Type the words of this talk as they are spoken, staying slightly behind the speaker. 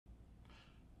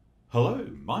Hello,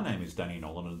 my name is Danny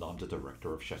Nolan and I'm the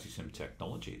Director of ChassisSim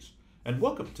Technologies. And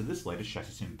welcome to this latest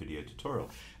ChassisSim video tutorial.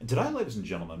 And today, ladies and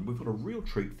gentlemen, we've got a real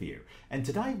treat for you. And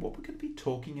today what we're going to be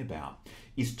talking about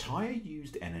is Tyre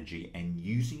used energy and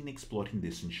using and exploiting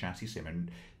this in ChassisSim. And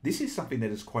this is something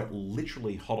that is quite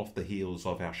literally hot off the heels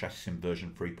of our ChassisSim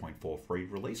version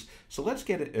 3.43 release. So let's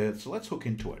let's hook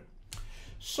into it.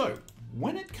 So,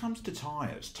 when it comes to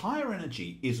tyres, Tyre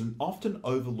Energy is an often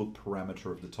overlooked parameter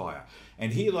of the tyre.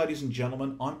 And here, ladies and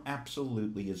gentlemen, I'm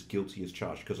absolutely as guilty as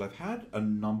charged because I've had a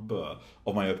number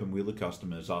of my open wheeler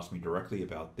customers ask me directly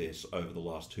about this over the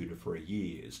last 2 to 3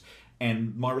 years.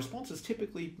 And my response has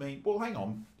typically been, well, hang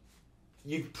on,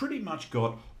 you've pretty much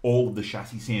got all of the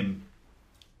ChassisSim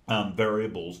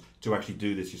variables to actually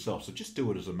do this yourself. So just do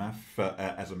it as a maths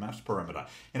parameter.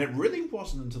 And it really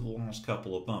wasn't until the last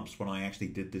couple of months when I actually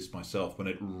did this myself, when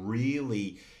it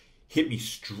really hit me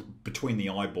between the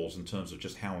eyeballs in terms of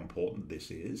just how important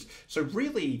this is. So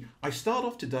really, I start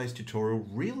off today's tutorial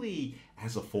really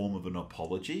as a form of an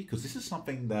apology, because this is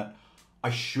something that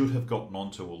I should have gotten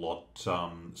onto a lot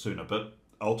sooner, but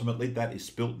ultimately that is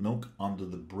spilt milk under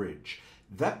the bridge.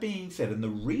 That being said, and the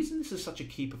reason this is such a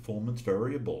key performance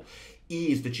variable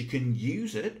is that you can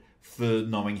use it for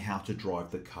knowing how to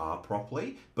drive the car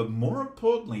properly, but more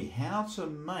importantly, how to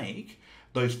make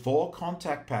those 4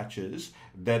 contact patches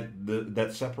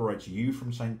that separates you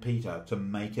from St. Peter to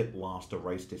make it last a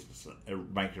race distance.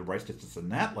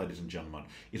 And that, ladies and gentlemen,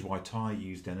 is why Tyre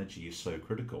used energy is so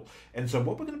critical. And so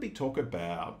what we're going to be talking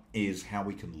about is how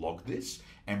we can log this,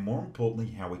 and more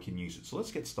importantly, how we can use it. So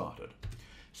let's get started.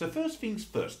 So first things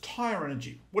first, Tyre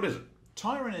Energy. What is it?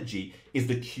 Tyre Energy is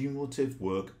the cumulative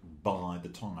work by the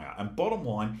tyre. And bottom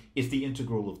line is the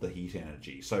integral of the heat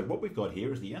energy. So what we've got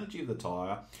here is the energy of the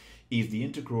tyre is the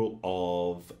integral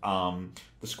of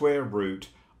the square root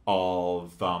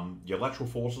of your lateral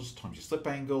forces times your slip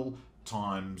angle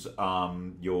times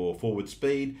your forward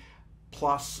speed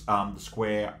plus the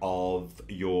square of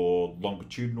your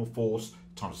longitudinal force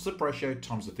times the slip ratio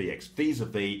times the Vx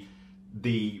vis-a-vis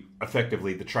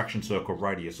effectively the traction circle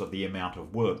radius of the amount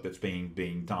of work that's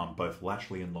being done both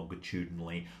laterally and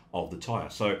longitudinally of the tyre.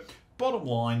 So bottom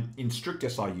line, in strict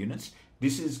SI units,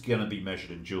 this is going to be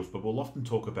measured in joules, but we'll often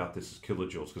talk about this as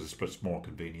kilojoules because it's just more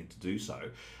convenient to do so.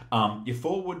 Your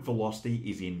forward velocity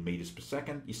is in meters per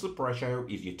second. Your slip ratio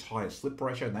is your tyre slip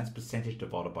ratio, and that's percentage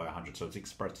divided by 100, so it's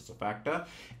expressed as a factor.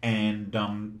 And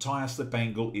tyre slip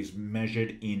angle is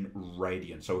measured in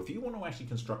radians. So if you want to actually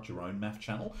construct your own math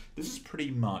channel, this is pretty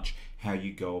much how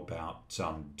you go about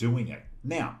doing it.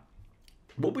 Now,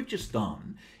 what we've just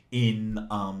done in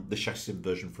the ChassisSim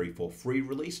version 3.43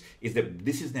 release is that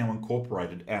this is now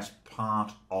incorporated as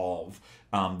part of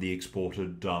the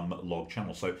exported log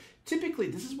channel. So typically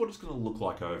this is what it's going to look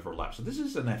like over a lap. So this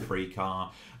is an F3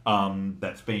 car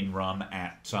that's been run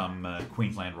at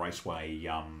Queensland Raceway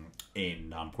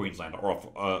in Queensland,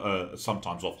 or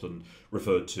sometimes often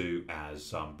referred to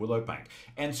as Willowbank.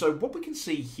 And so what we can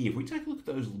see here, if we take a look at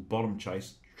those bottom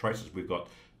traces, we've got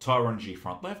Tyre Energy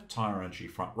front left, Tyre Energy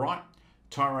front right,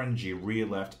 Tyre Energy rear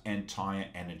left, and Tyre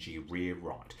Energy rear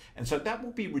right. And so that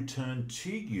will be returned to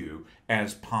you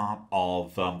as part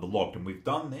of the log. And we've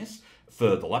done this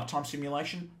for the lap time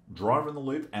simulation, driver in the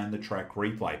loop, and the track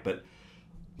replay. But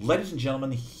ladies and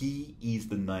gentlemen, here is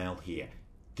the nail here.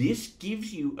 This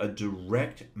gives you a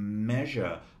direct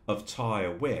measure of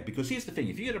tyre wear. Because here's the thing,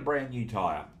 if you get a brand new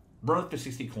tyre, run it for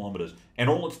 60 kilometers,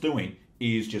 and all it's doing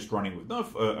is just running with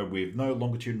no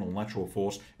longitudinal and lateral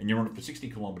force, and you're on it for 60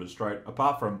 kilometers straight,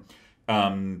 apart from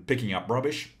picking up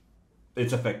rubbish,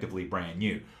 it's effectively brand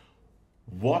new.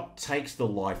 What takes the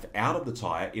life out of the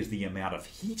tyre is the amount of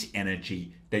heat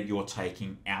energy that you're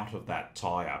taking out of that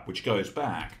tyre, which goes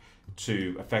back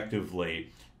to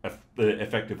effectively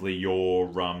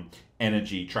your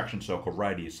energy traction circle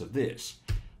radius of this.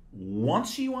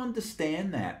 Once you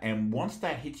understand that, and once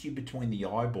that hits you between the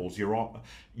eyeballs,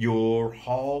 your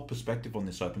whole perspective on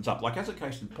this opens up. Like as a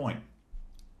case in point,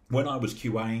 when I was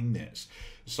QAing this,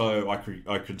 so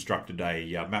I constructed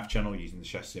a math channel using the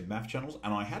ChassisSim math channels,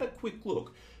 and I had a quick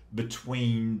look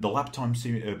between the lap time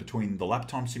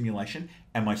simulation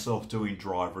and myself doing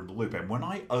driver in the loop. And when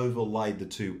I overlaid the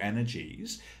two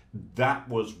energies, that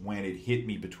was when it hit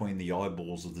me between the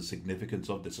eyeballs of the significance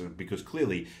of this, because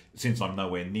clearly, since I'm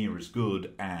nowhere near as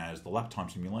good as the lap time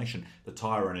simulation, the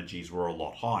tyre energies were a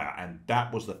lot higher, and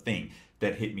that was the thing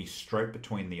that hit me straight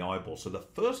between the eyeballs. So the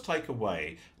first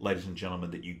takeaway, ladies and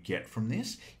gentlemen, that you get from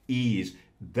this is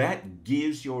that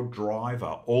gives your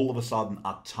driver all of a sudden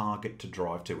a target to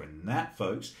drive to, and that,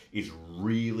 folks, is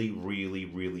really, really,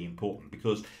 really important,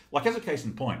 because, like as a case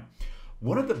in point,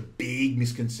 one of the big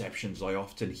misconceptions I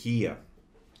often hear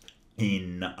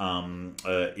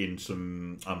in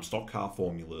some stock car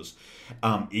formulas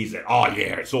is that, oh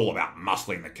yeah, it's all about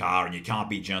muscling the car and you can't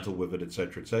be gentle with it,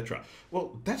 etc., etc.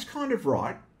 Well, that's kind of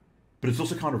right, but it's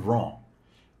also kind of wrong.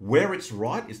 Where it's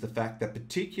right is the fact that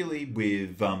particularly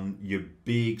with your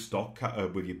big stock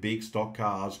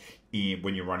cars,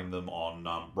 when you're running them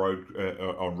on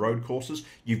road courses,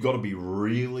 you've got to be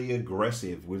really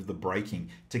aggressive with the braking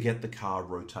to get the car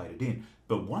rotated in.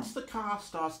 But once the car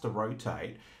starts to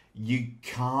rotate, you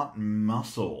can't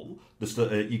muscle the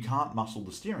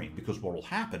steering, because what will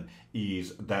happen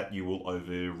is that you will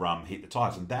overheat the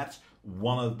tires, and that's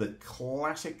one of the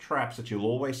classic traps that you'll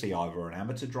always see either an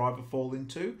amateur driver fall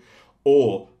into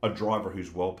or a driver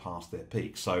who's well past their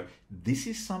peak. So this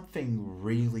is something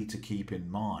really to keep in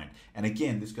mind. And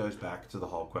again, this goes back to the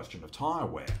whole question of tyre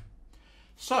wear.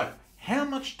 So how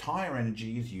much tyre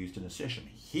energy is used in a session?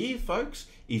 Here, folks,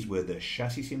 is where the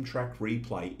ChassisSim track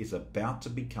replay is about to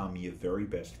become your very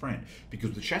best friend,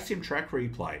 because the ChassisSim track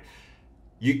replay,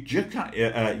 you just can't,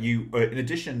 in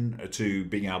addition to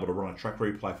being able to run a track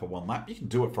replay for one lap, you can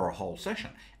do it for a whole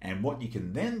session. And what you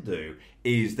can then do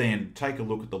is then take a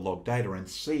look at the log data and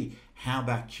see how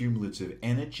that cumulative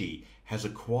energy has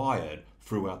acquired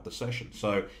throughout the session.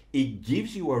 So it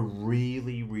gives you a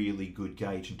really, really good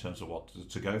gauge in terms of what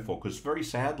to go for, because very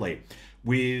sadly,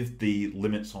 with the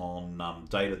limits on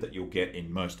data that you'll get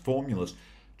in most formulas,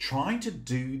 trying to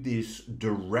do this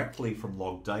directly from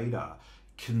log data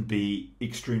can be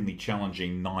extremely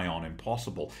challenging, nigh on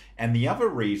impossible. And the other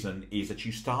reason is that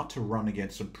you start to run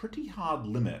against some pretty hard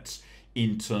limits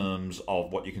in terms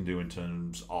of what you can do in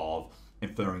terms of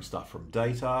inferring stuff from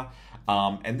data.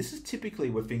 And this is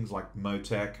typically where things like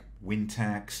Motec,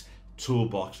 Wintax,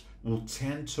 Toolbox will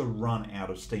tend to run out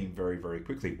of steam very, very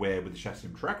quickly, where with the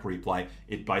ChassisSim track replay,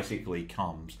 it basically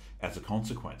comes as a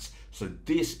consequence. So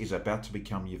this is about to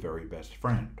become your very best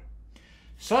friend.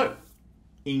 So,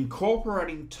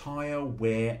 incorporating tyre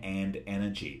wear and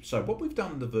energy. So what we've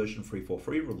done in the version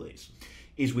 3.4.3 release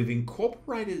is we've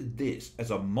incorporated this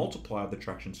as a multiplier of the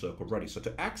traction circle radius. So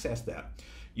to access that,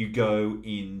 you go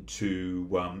into,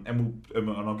 and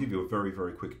I'll give you a very,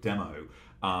 very quick demo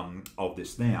of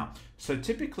this now. So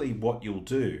typically what you'll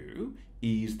do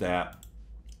is that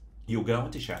you'll go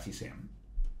into ChassisSim,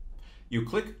 you'll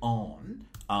click on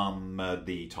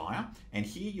the tyre, and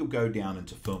here you'll go down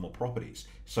into thermal properties.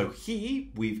 So here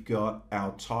we've got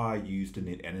our tyre used in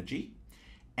net energy,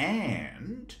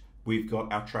 and we've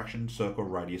got our traction circle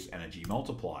radius energy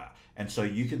multiplier. And so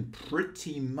you can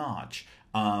pretty much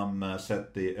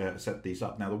set these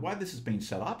up. Now, the way this has been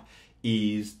set up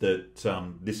is that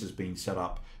this has been set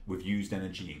up with used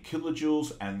energy in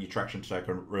kilojoules, and your traction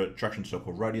circle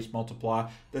radius multiplier,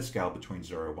 they're scaled between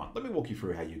 0 and 1. Let me walk you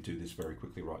through how you do this very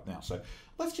quickly right now. So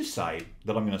let's just say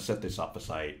that I'm going to set this up for,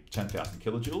 say, 10,000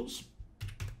 kilojoules.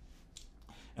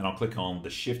 And I'll click on the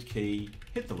Shift key,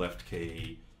 hit the left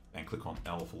key, and click on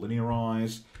L for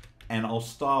linearize. And I'll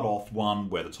start off one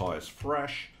where the tire is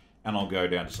fresh, and I'll go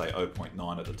down to, say,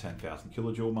 0.9 at the 10,000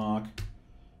 kilojoule mark.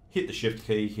 Hit the Shift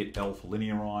key, hit L for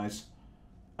linearize,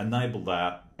 enable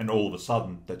that, and all of a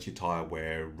sudden that's your tyre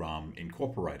wear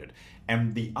incorporated.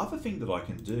 And the other thing that I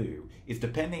can do is,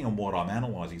 depending on what I'm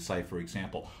analysing, say for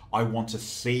example, I want to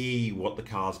see what the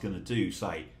car's going to do,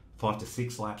 say 5 to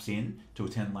 6 laps in to a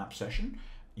 10-lap session,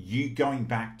 you going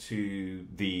back to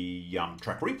the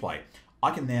track replay,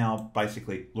 I can now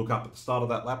basically look up at the start of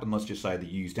that lap, and let's just say the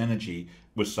used energy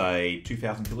was, say,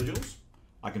 2,000 kilojoules.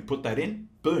 I can put that in,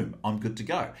 boom, I'm good to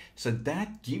go. So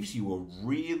that gives you a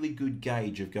really good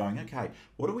gauge of going, okay,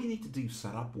 what do we need to do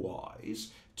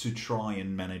setup-wise to try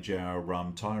and manage our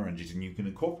tyre energies? And you can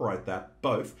incorporate that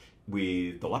both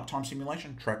with the lap time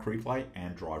simulation, track replay,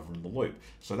 and driver in the loop.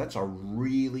 So that's a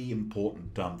really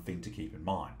important thing to keep in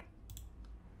mind.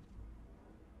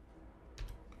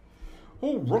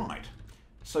 All right.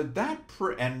 So that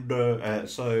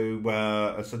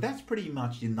so that's pretty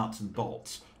much your nuts and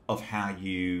bolts of how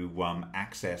you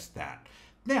access that.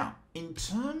 Now, in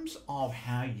terms of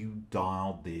how you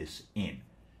dial this in,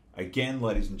 again,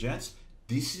 ladies and gents,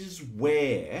 this is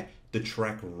where the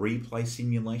track replay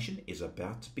simulation is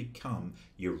about to become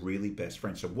your really best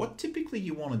friend. So what typically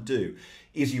you want to do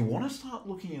is you want to start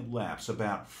looking at laps,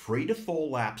 about 3 to 4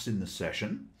 laps in the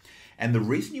session. And the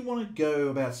reason you want to go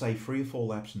about, say, 3 or 4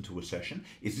 laps into a session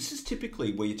is this is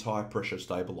typically where your tyre pressure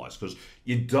stabilises, because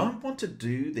you don't want to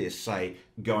do this, say,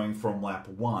 going from lap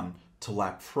 1 to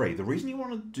lap 3. The reason you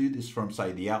want to do this from,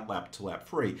 say, the out lap to lap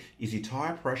 3 is your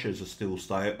tyre pressures are still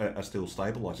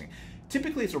stabilising.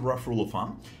 Typically, it's a rough rule of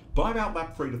thumb. By about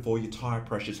lap 3 to 4, your tyre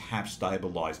pressures have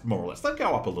stabilised, more or less. They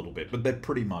go up a little bit, but they're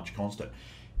pretty much constant.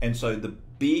 And so the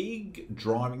big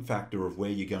driving factor of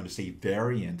where you're going to see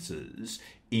variances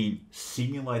in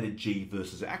simulated G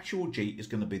versus actual G is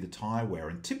going to be the tyre wear.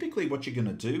 And typically what you're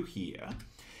going to do here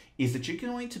is that you're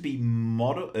going to be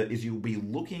you'll be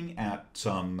looking at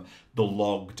the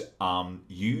logged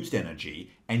used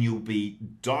energy, and you'll be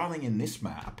dialing in this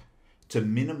map to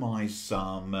minimize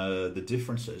the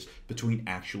differences between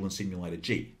actual and simulated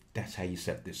G. That's how you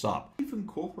set this up. We've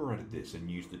incorporated this and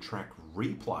used the track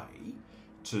replay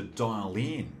to dial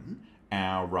in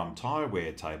our tyre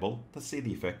wear table. Let's see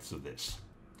the effects of this.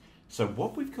 So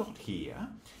what we've got here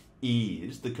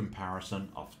is the comparison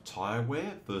of tyre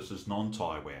wear versus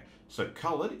non-tyre wear. So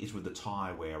coloured is with the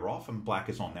tyre wear off and black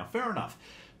is on. Now, fair enough.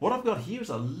 What I've got here is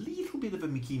a little bit of a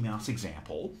Mickey Mouse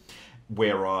example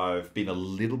where I've been a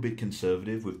little bit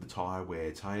conservative with the tyre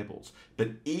wear tables.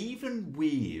 But even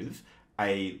with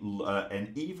something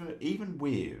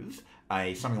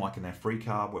like an F3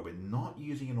 car where we're not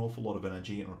using an awful lot of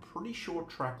energy and a pretty short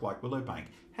track like Willowbank,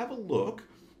 have a look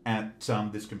at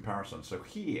this comparison. So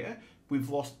here we've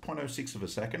lost 0.06 of a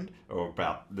second, or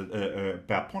about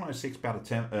 0.06, about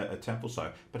a tenth or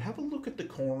so. But have a look at the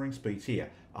cornering speeds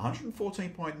here: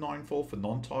 114.94 for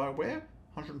non-tyre wear,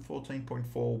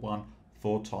 114.41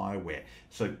 for tyre wear.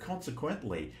 So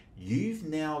consequently, you've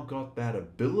now got that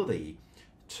ability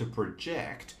to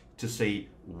project to see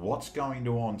what's going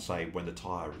on, say, when the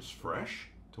tyre is fresh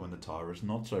to when the tyre is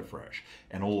not so fresh.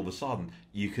 And all of a sudden,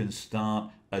 you can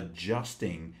start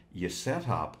adjusting your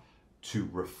setup to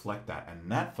reflect that.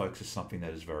 And that, folks, is something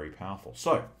that is very powerful.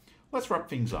 So let's wrap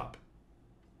things up.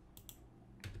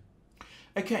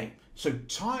 Okay, so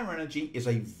tyre energy is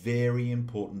a very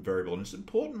important variable, and it's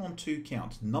important on two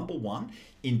counts. Number one,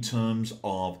 in terms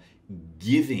of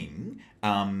giving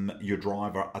your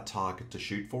driver a target to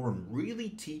shoot for and really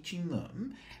teaching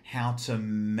them how to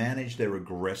manage their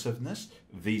aggressiveness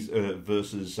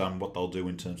versus what they'll do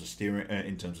in terms of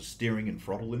steering and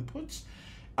throttle inputs.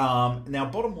 Now,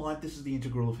 bottom line, this is the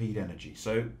integral of heat energy.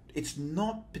 So it's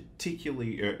not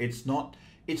particularly, it's not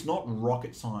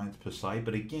rocket science per se,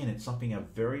 but again, it's something, a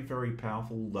very, very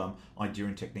powerful idea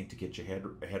and technique to get your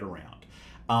head around.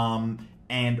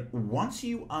 And once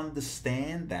you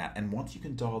understand that, and once you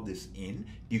can dial this in,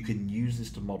 you can use this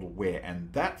to model wear.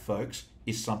 And that, folks,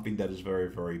 is something that is very,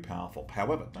 very powerful.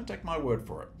 However, don't take my word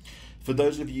for it. For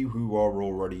those of you who are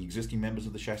already existing members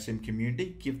of the ChassisSim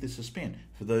community, give this a spin.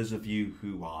 For those of you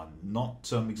who are not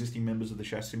existing members of the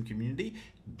ChassisSim community,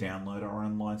 download our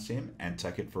online sim and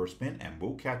take it for a spin, and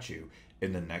we'll catch you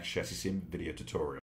in the next ChassisSim video tutorial.